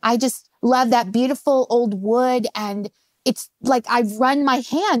couldn't. I just love that beautiful old wood. And it's like I've run my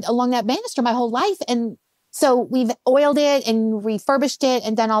hand along that banister my whole life. And so we've oiled it and refurbished it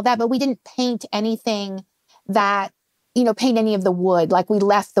and done all that, but we didn't paint anything that, paint any of the wood. Like we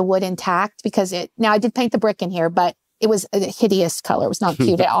left the wood intact because now I did paint the brick in here, but it was a hideous color. It was not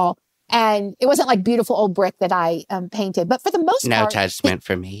cute at all. And it wasn't like beautiful old brick that I painted. But for the most part... No judgment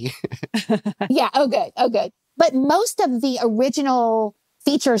for me. Yeah. Oh, good. But most of the original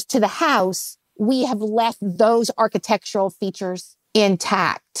features to the house, we have left those architectural features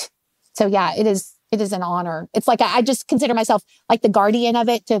intact. So yeah, it is an honor. It's like I just consider myself like the guardian of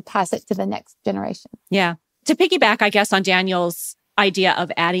it to pass it to the next generation. Yeah. To piggyback, I guess, on Daniel's idea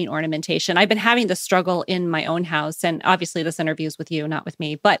of adding ornamentation, I've been having the struggle in my own house. And obviously this interview is with you, not with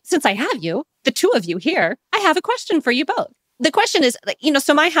me. But since I have you, the two of you here, I have a question for you both. The question is,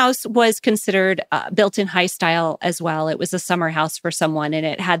 so my house was considered built in high style as well. It was a summer house for someone, and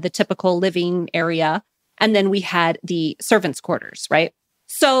it had the typical living area. And then we had the servants' quarters, right?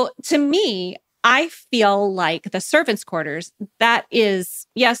 So to me, I feel like the servants' quarters, that is,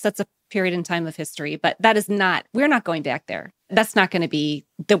 yes, that's a period in time of history, but we're not going back there. That's not going to be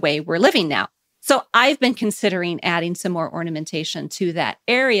the way we're living now. So I've been considering adding some more ornamentation to that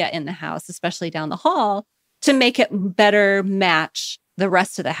area in the house, especially down the hall, to make it better match the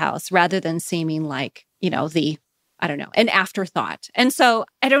rest of the house rather than seeming like, an afterthought. And so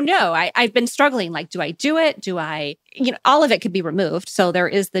I don't know. I've been struggling. Like, do I do it? Do I, all of it could be removed. So there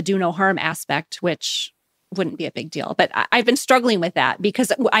is the do no harm aspect, which wouldn't be a big deal. But I've been struggling with that because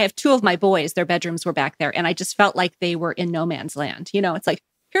I have two of my boys, their bedrooms were back there. And I just felt like they were in no man's land. It's like,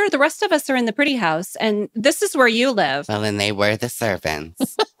 here, the rest of us are in the pretty house and this is where you live. Well, and they were the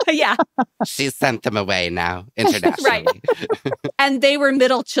servants. Yeah. She sent them away now internationally. Right. And they were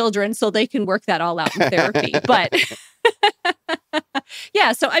middle children, so they can work that all out in therapy. But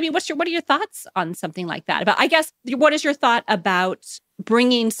yeah, so I mean, what are your thoughts on something like that? But I guess, what is your thought about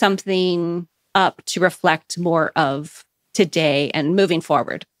bringing something up to reflect more of today and moving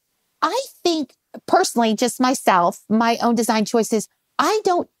forward? I think personally, just myself, my own design choices, I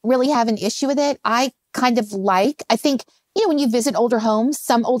don't really have an issue with it. I think, when you visit older homes,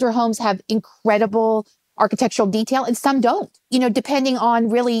 some older homes have incredible architectural detail and some don't, depending on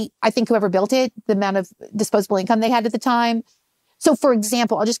really, I think whoever built it, the amount of disposable income they had at the time. So for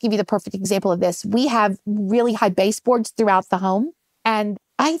example, I'll just give you the perfect example of this. We have really high baseboards throughout the home. And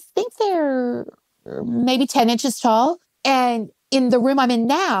I think they're maybe 10 inches tall. And in the room I'm in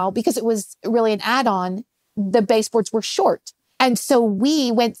now, because it was really an add-on, the baseboards were short. And so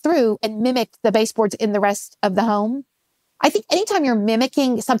we went through and mimicked the baseboards in the rest of the home. I think anytime you're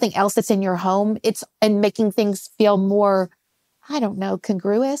mimicking something else that's in your home, and making things feel more, I don't know,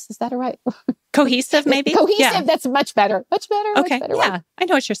 congruous. Is that a right? Cohesive, maybe? Cohesive. Yeah. That's much better. Much better. Okay. Much better. Yeah. Right? I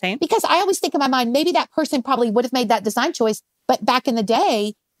know what you're saying. Because I always think in my mind, maybe that person probably would have made that design choice. But back in the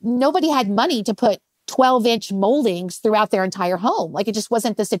day, nobody had money to put 12-inch moldings throughout their entire home. Like it just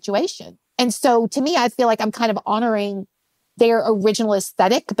wasn't the situation. And so to me, I feel like I'm kind of honoring their original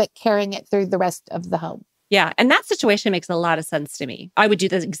aesthetic, but carrying it through the rest of the home. Yeah. And that situation makes a lot of sense to me. I would do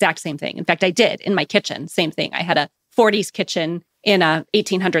the exact same thing. In fact, I did in my kitchen. Same thing. I had a 40s kitchen in a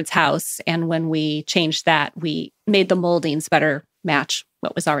 1800s house. And when we changed that, we made the moldings better match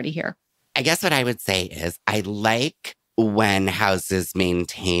what was already here. I guess what I would say is I like when houses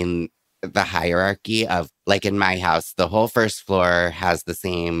maintain the hierarchy of, like in my house, the whole first floor has the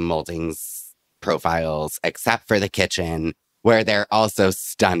same moldings profiles, except for the kitchen, where they're also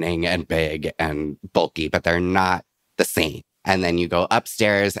stunning and big and bulky, but they're not the same. And then you go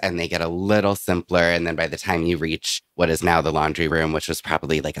upstairs and they get a little simpler. And then by the time you reach what is now the laundry room, which was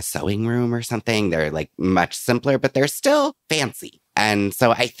probably like a sewing room or something, they're like much simpler, but they're still fancy. And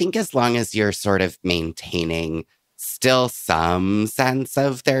so I think as long as you're sort of maintaining still some sense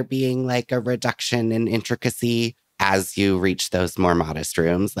of there being like a reduction in intricacy as you reach those more modest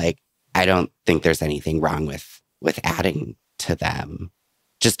rooms, like I don't think there's anything wrong with adding to them.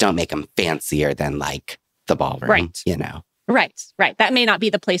 Just don't make them fancier than like the ballroom, right? You know? Right. That may not be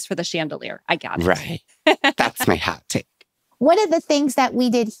the place for the chandelier. I got it. Right. That's my hot take. One of the things that we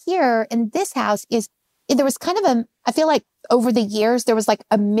did here in this house is there was kind of I feel like over the years, there was like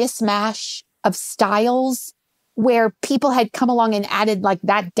a mismatch of styles where people had come along and added like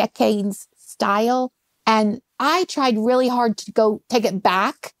that decade's style. And I tried really hard to go take it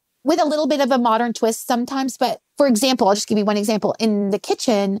back with a little bit of a modern twist sometimes. But for example, I'll just give you one example. In the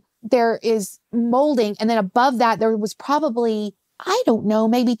kitchen, there is molding. And then above that, there was probably, I don't know,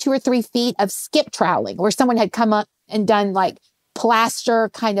 maybe 2 or 3 feet of skip troweling where someone had come up and done like plaster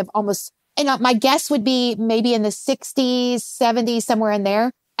kind of almost. And my guess would be maybe in the 60s, 70s, somewhere in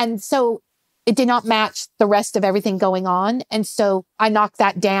there. And so it did not match the rest of everything going on. And so I knocked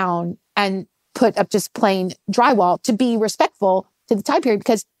that down and put up just plain drywall to be respectful to the time period.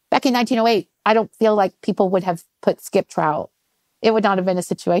 Because back in 1908, I don't feel like people would have put skip trowel. It would not have been a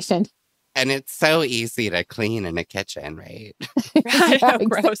situation. And it's so easy to clean in a kitchen, right? I know,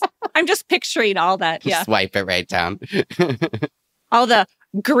 gross. I'm just picturing all that. Yeah. Just wipe it right down. All the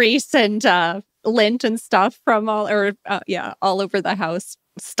grease and lint and stuff from all over the house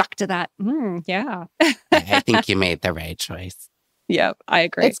stuck to that. Yeah. I think you made the right choice. Yeah, I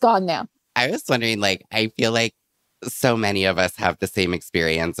agree. It's gone now. I was wondering, like, I feel like so many of us have the same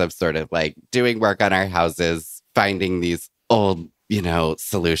experience of sort of like doing work on our houses, finding these old,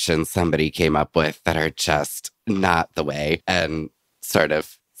 solutions somebody came up with that are just not the way, and sort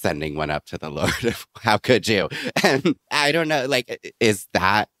of sending one up to the Lord of how could you? And I don't know, like, is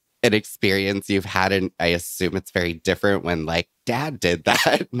that an experience you've had? And I assume it's very different when like Dad did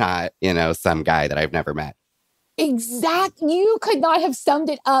that, not, some guy that I've never met. Exactly. You could not have summed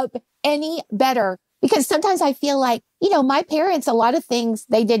it up any better. Because sometimes I feel like, my parents, a lot of things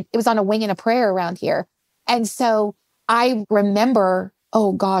they did, it was on a wing and a prayer around here. And so I remember,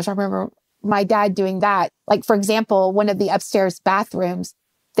 I remember my dad doing that. Like, for example, one of the upstairs bathrooms,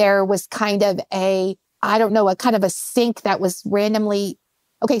 there was kind of a kind of a sink that was randomly,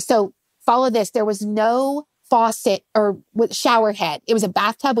 okay, so follow this. There was no faucet or with shower head. It was a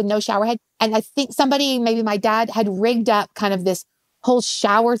bathtub with no shower head. And I think somebody, maybe my dad, had rigged up kind of this whole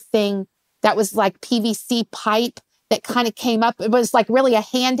shower thing that was like PVC pipe that kind of came up. It was like really a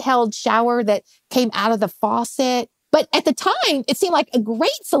handheld shower that came out of the faucet. But at the time, it seemed like a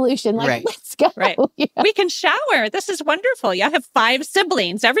great solution. Like, right. Let's go. Right. Yeah. We can shower. This is wonderful. You have 5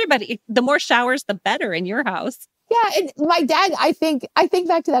 siblings. Everybody, the more showers, the better in your house. Yeah. And my dad, I think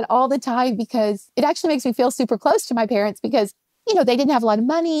back to that all the time because it actually makes me feel super close to my parents because, they didn't have a lot of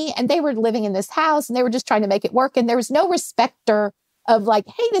money and they were living in this house and they were just trying to make it work. And there was no respecter of like,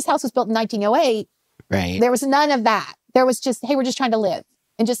 hey, this house was built in 1908. Right. There was none of that. There was just, hey, we're just trying to live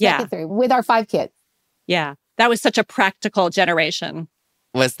and just make it through with our 5 kids. Yeah. That was such a practical generation.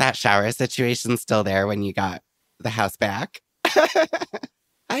 Was that shower situation still there when you got the house back?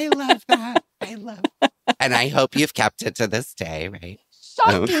 I love that. And I hope you've kept it to this day, right?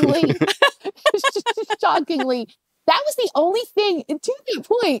 Shockingly. Shockingly. that was the only thing, and to that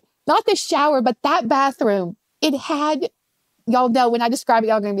point, not the shower, but that bathroom, it had, y'all know when I describe it,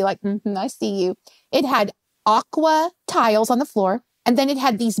 y'all are going to be like, I see you. It had aqua tiles on the floor, and then it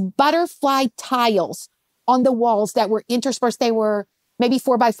had these butterfly tiles on the walls that were interspersed. They were maybe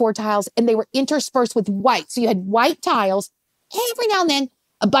 4x4 tiles, and they were interspersed with white. So you had white tiles. Every now and then,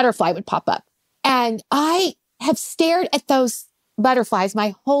 a butterfly would pop up. And I have stared at those butterflies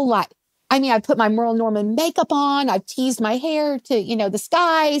my whole life. I mean, I put my Merle Norman makeup on. I've teased my hair to, the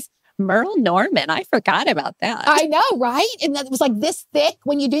skies. Merle Norman. I forgot about that. I know, right? And it was like this thick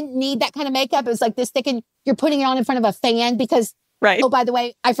when you didn't need that kind of makeup. It was like this thick and you're putting it on in front of a fan because, right. Oh, by the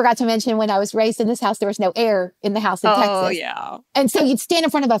way, I forgot to mention when I was raised in this house, there was no air in the house in Texas. Oh, yeah. And so you'd stand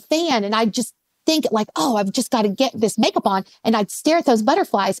in front of a fan and I'd just think like, oh, I've just got to get this makeup on. And I'd stare at those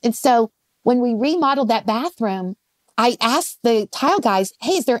butterflies. And so when we remodeled that bathroom, I asked the tile guys,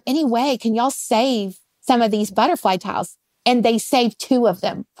 hey, is there any way, can y'all save some of these butterfly tiles? And they saved 2 of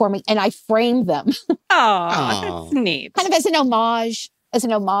them for me, and I framed them. Oh, that's neat. Kind of as an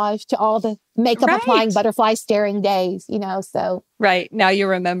homage to all the makeup applying butterfly staring days, so. Right. Now you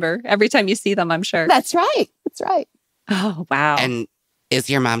remember. Every time you see them, I'm sure. That's right. That's right. Oh, wow. And is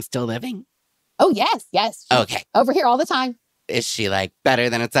your mom still living? Oh, yes. Yes. Okay. Over here all the time. Is she like better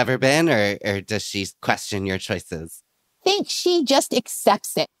than it's ever been, or does she question your choices? I think she just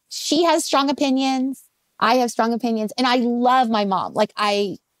accepts it. She has strong opinions. I have strong opinions. And I love my mom. Like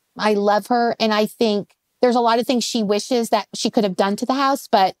I love her. And I think there's a lot of things she wishes that she could have done to the house,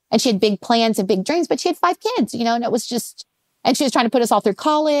 and she had big plans and big dreams, but she had 5 kids, and it was just, and she was trying to put us all through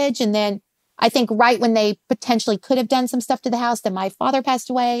college. And then I think right when they potentially could have done some stuff to the house, then my father passed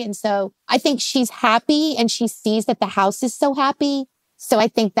away. And so I think she's happy and she sees that the house is so happy. So I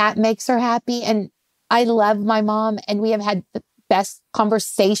think that makes her happy. And I love my mom, and we have had the best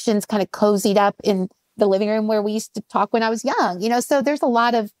conversations kind of cozied up in the living room where we used to talk when I was young, so there's a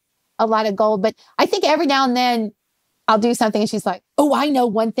lot of gold. But I think every now and then I'll do something and she's like, oh, I know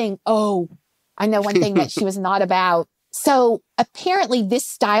one thing. Oh, I know one thing that she was not about. So apparently this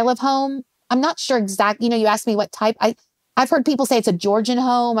style of home, I'm not sure exactly, you asked me what type. I've heard people say it's a Georgian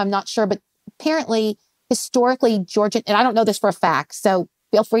home. I'm not sure, but apparently historically Georgian, and I don't know this for a fact, so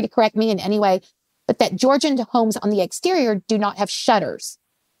feel free to correct me in any way, but that Georgian homes on the exterior do not have shutters.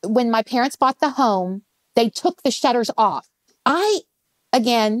 When my parents bought the home, they took the shutters off.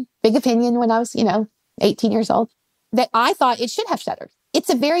 Again, big opinion when I was, 18 years old, that I thought it should have shutters. It's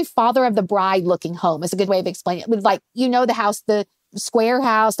a very father of the bride looking home is a good way of explaining it. With like, the house, the square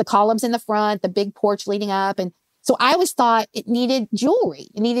house, the columns in the front, the big porch leading up. And so I always thought it needed jewelry.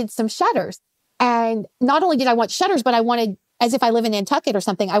 It needed some shutters. And not only did I want shutters, but I wanted, as if I live in Nantucket or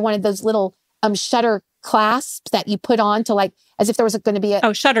something, I wanted those little shutter clasps that you put on to like, as if there was going to be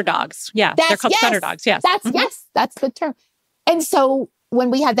shutter dogs. Yeah. They're called shutter dogs. Yes. Yes, that's the term. And so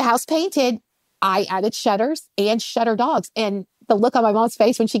when we had the house painted, I added shutters and shutter dogs. And the look on my mom's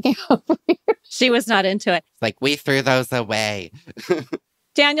face when she came over here. She was not into it. Like, we threw those away.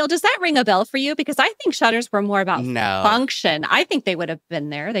 Daniel, does that ring a bell for you? Because I think shutters were more about function. I think they would have been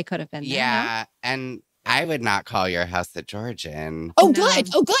there. They could have been there. Yeah. And I would not call your house a Georgian. Oh, no. Good.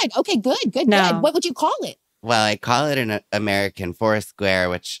 Oh, good. Okay, good. What would you call it? Well, I call it an American Foursquare,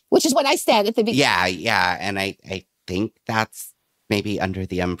 which is what I said at the beginning. Yeah. And I think that's maybe under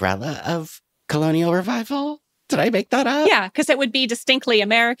the umbrella of colonial revival. Did I make that up? Yeah, because it would be distinctly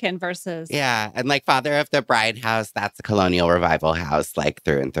American versus... Yeah, and like Father of the Bride house, that's a colonial revival house, like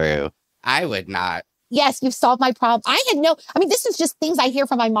through and through. I would not. Yes, you've solved my problem. This is just things I hear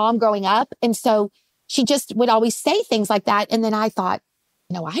from my mom growing up. And so she just would always say things like that. And then I thought,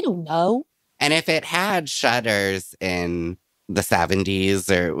 I don't know. And if it had shutters in the 70s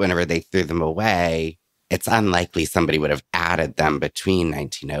or whenever they threw them away, it's unlikely somebody would have added them between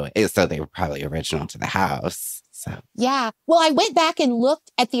 1908. So they were probably original to the house. So yeah. Well, I went back and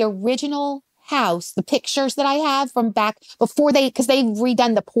looked at the original house, the pictures that I have from back before because they've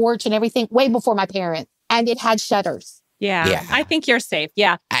redone the porch and everything way before my parents, and it had shutters. Yeah. I think you're safe.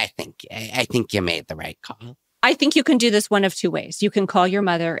 Yeah. I think you made the right call. I think you can do this one of 2 ways. You can call your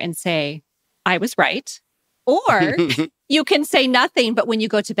mother and say, I was right. Or you can say nothing, but when you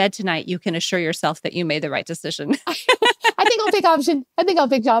go to bed tonight, you can assure yourself that you made the right decision. I think I'll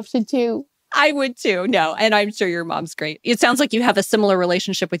pick option 2. I would too. No, and I'm sure your mom's great. It sounds like you have a similar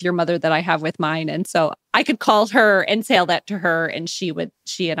relationship with your mother that I have with mine. And so I could call her and tell that to her, and she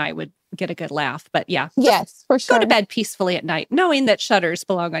and I would get a good laugh. But yeah. Yes, for sure. Go to bed peacefully at night, knowing that shutters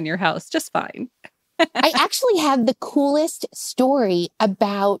belong on your house just fine. I actually have the coolest story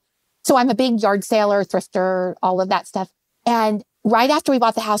about, so I'm a big yard sailor, thrifter, all of that stuff. And right after we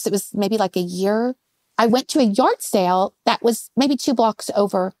bought the house, it was maybe like a year I went to a yard sale that was maybe 2 blocks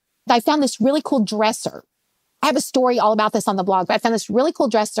over. I found this really cool dresser. I have a story all about this on the blog, but I found this really cool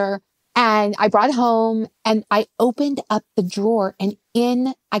dresser and I brought it home and I opened up the drawer and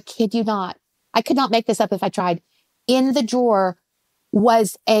I kid you not, I could not make this up if I tried. In the drawer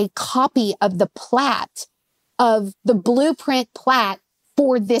was a copy of the plat, of the blueprint plat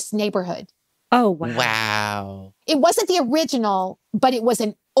for this neighborhood. Oh, wow. Wow. It wasn't the original, but it was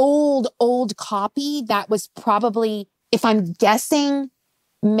an old copy that was probably, if I'm guessing,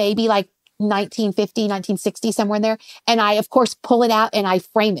 maybe like 1950, 1960, somewhere in there. And I, of course, pull it out and I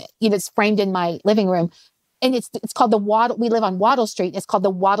frame it. It's framed in my living room. And it's called we live on Wattle Street. It's called the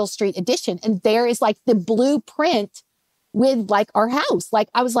Wattle Street Edition. And there is like the blueprint with like our house. Like,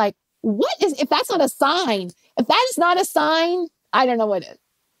 I was like, if that's not a sign, if that is not a sign, I don't know what is.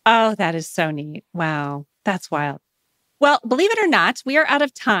 Oh, that is so neat. Wow. That's wild. Well, believe it or not, we are out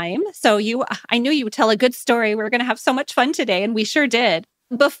of time. So I knew you would tell a good story. We were going to have so much fun today, and we sure did.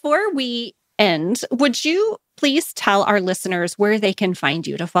 Before we end, would you please tell our listeners where they can find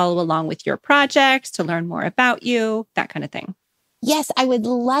you to follow along with your projects, to learn more about you, that kind of thing? Yes, I would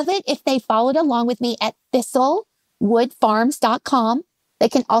love it if they followed along with me at thistlewoodfarms.com. They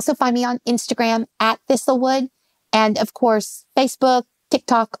can also find me on Instagram at Thistlewood, and of course, Facebook,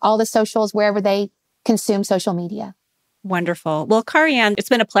 TikTok, all the socials, wherever they consume social media. Wonderful. Well, KariAnne, it's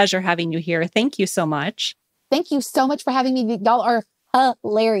been a pleasure having you here. Thank you so much. Thank you so much for having me. Y'all are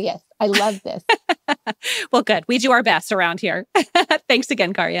hilarious. I love this. Well, good. We do our best around here. Thanks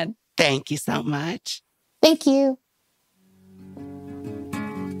again, KariAnne. Thank you so much. Thank you.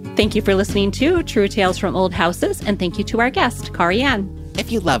 Thank you for listening to True Tales from Old Houses, and thank you to our guest, KariAnne.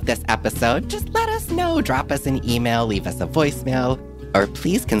 If you love this episode, just let us know. Drop us an email, leave us a voicemail, or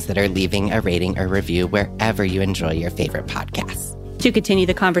please consider leaving a rating or review wherever you enjoy your favorite podcasts. To continue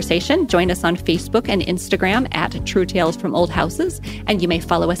the conversation, join us on Facebook and Instagram at True Tales from Old Houses, and you may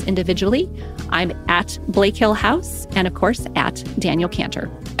follow us individually. I'm at Blake Hill House, and of course, at Daniel Cantor.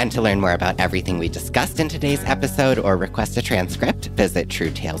 And to learn more about everything we discussed in today's episode or request a transcript, visit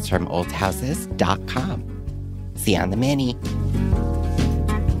truetalesfromoldhouses.com. See you on the mini.